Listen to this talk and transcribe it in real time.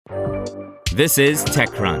This is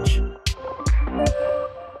TechCrunch.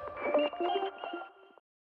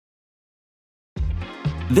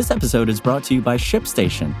 This episode is brought to you by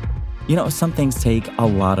ShipStation. You know, some things take a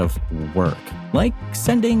lot of work, like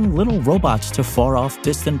sending little robots to far-off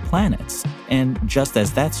distant planets. And just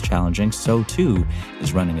as that's challenging, so too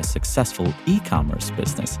is running a successful e-commerce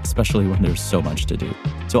business, especially when there's so much to do.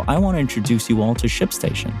 So I want to introduce you all to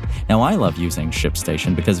ShipStation. Now, I love using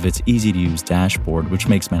ShipStation because of its easy-to-use dashboard, which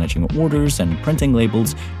makes managing orders and printing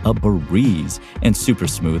labels a breeze and super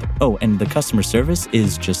smooth. Oh, and the customer service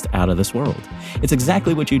is just out of this world. It's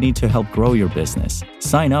exactly what you need to help grow your business.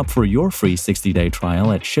 Sign up for your free 60-day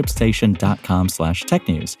trial at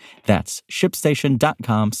shipstation.com/technews. That's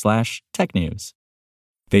shipstation.com/technews.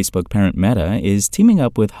 Facebook parent Meta is teaming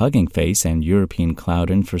up with Hugging Face and European cloud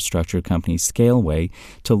infrastructure company Scaleway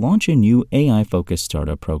to launch a new AI-focused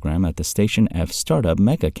startup program at the Station F Startup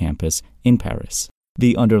Mega Campus in Paris.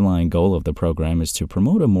 The underlying goal of the program is to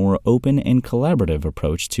promote a more open and collaborative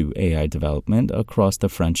approach to AI development across the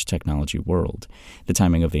French technology world. The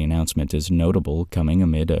timing of the announcement is notable, coming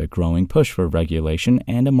amid a growing push for regulation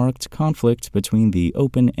and a marked conflict between the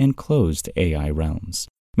open and closed AI realms.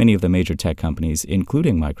 Many of the major tech companies,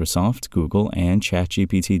 including Microsoft, Google, and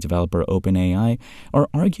ChatGPT developer OpenAI, are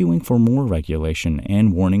arguing for more regulation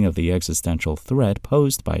and warning of the existential threat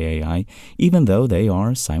posed by AI, even though they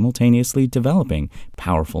are simultaneously developing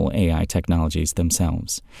powerful AI technologies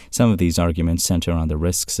themselves. Some of these arguments center on the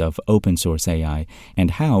risks of open-source AI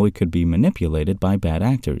and how it could be manipulated by bad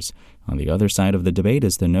actors. On the other side of the debate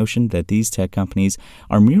is the notion that these tech companies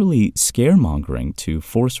are merely scaremongering to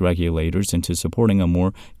force regulators into supporting a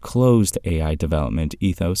more closed AI development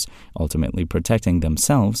ethos, ultimately protecting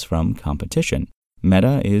themselves from competition.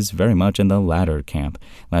 Meta is very much in the latter camp.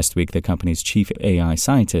 Last week, the company's chief AI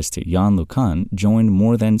scientist, Yann LeCun, joined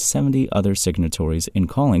more than 70 other signatories in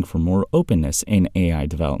calling for more openness in AI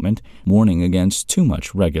development, warning against too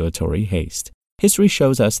much regulatory haste. History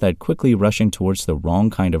shows us that quickly rushing towards the wrong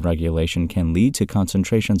kind of regulation can lead to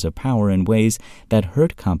concentrations of power in ways that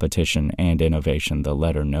hurt competition and innovation, the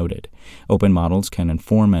letter noted. Open models can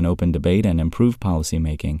inform an open debate and improve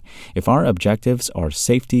policymaking. If our objectives are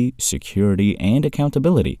safety, security, and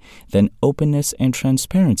accountability, then openness and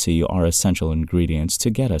transparency are essential ingredients to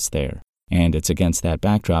get us there. And it's against that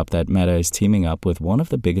backdrop that Meta is teaming up with one of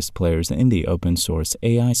the biggest players in the open-source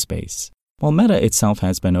AI space. While Meta itself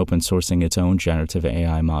has been open-sourcing its own generative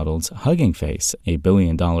AI models, Hugging Face, a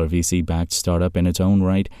billion-dollar VC-backed startup in its own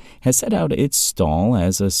right, has set out its stall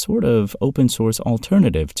as a sort of open-source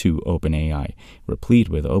alternative to OpenAI, replete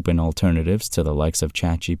with open alternatives to the likes of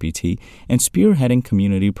ChatGPT and spearheading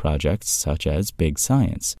community projects such as Big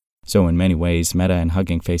Science. So in many ways, Meta and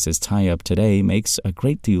Hugging Face's tie-up today makes a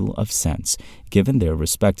great deal of sense, given their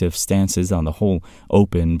respective stances on the whole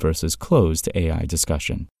open versus closed AI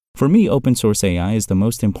discussion. For me, open-source AI is the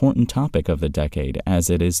most important topic of the decade, as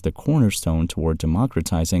it is the cornerstone toward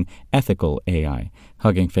democratizing ethical AI,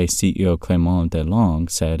 Hugging Face CEO Clément Delong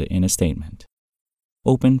said in a statement.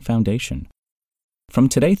 Open Foundation. From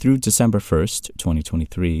today through December 1st,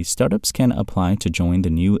 2023, startups can apply to join the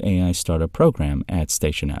new AI Startup Program at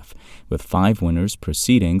Station F, with 5 winners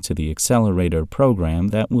proceeding to the accelerator program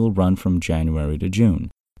that will run from January to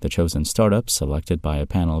June. The chosen startups, selected by a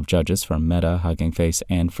panel of judges from Meta, Hugging Face,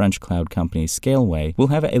 and French cloud company Scaleway, will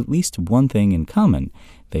have at least one thing in common.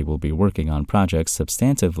 They will be working on projects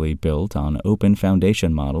substantively built on open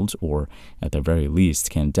foundation models, or, at the very least,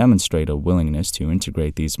 can demonstrate a willingness to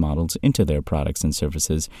integrate these models into their products and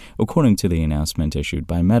services, according to the announcement issued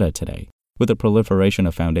by Meta today. With the proliferation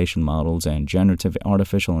of foundation models and generative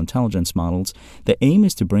artificial intelligence models, the aim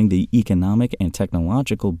is to bring the economic and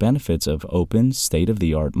technological benefits of open,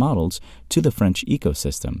 state-of-the-art models to the French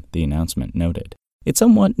ecosystem, the announcement noted. It's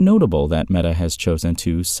somewhat notable that Meta has chosen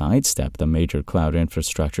to sidestep the major cloud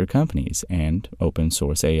infrastructure companies and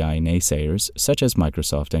open-source AI naysayers such as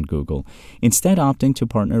Microsoft and Google, instead opting to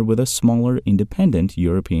partner with a smaller, independent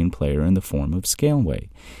European player in the form of Scaleway.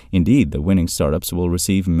 Indeed, the winning startups will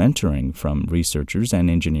receive mentoring from researchers and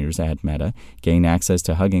engineers at Meta, gain access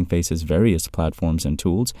to Hugging Face's various platforms and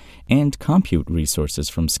tools, and compute resources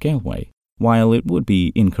from Scaleway. While it would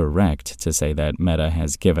be incorrect to say that Meta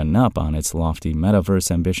has given up on its lofty metaverse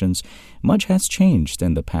ambitions, much has changed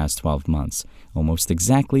in the past 12 months. Almost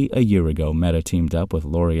exactly a year ago, Meta teamed up with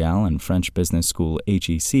L'Oréal and French business school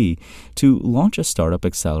HEC to launch a startup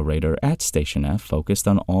accelerator at Station F focused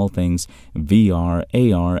on all things VR,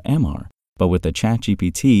 AR, MR. But with the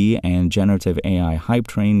ChatGPT and generative AI hype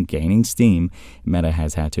train gaining steam, Meta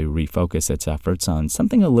has had to refocus its efforts on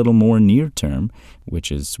something a little more near-term,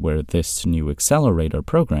 which is where this new accelerator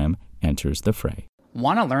program enters the fray.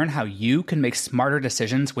 Want to learn how you can make smarter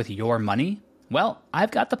decisions with your money? Well, I've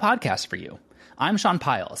got the podcast for you. I'm Sean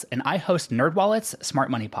Piles, and I host NerdWallet's Smart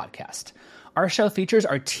Money Podcast. Our show features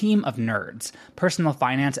our team of nerds, personal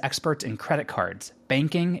finance experts in credit cards,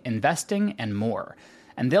 banking, investing, and more.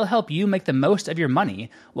 And they'll help you make the most of your money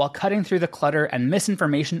while cutting through the clutter and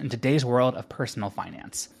misinformation in today's world of personal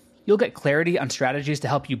finance. You'll get clarity on strategies to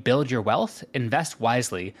help you build your wealth, invest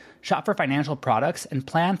wisely, shop for financial products, and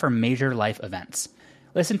plan for major life events.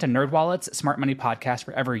 Listen to NerdWallet's Smart Money Podcast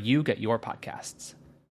wherever you get your podcasts.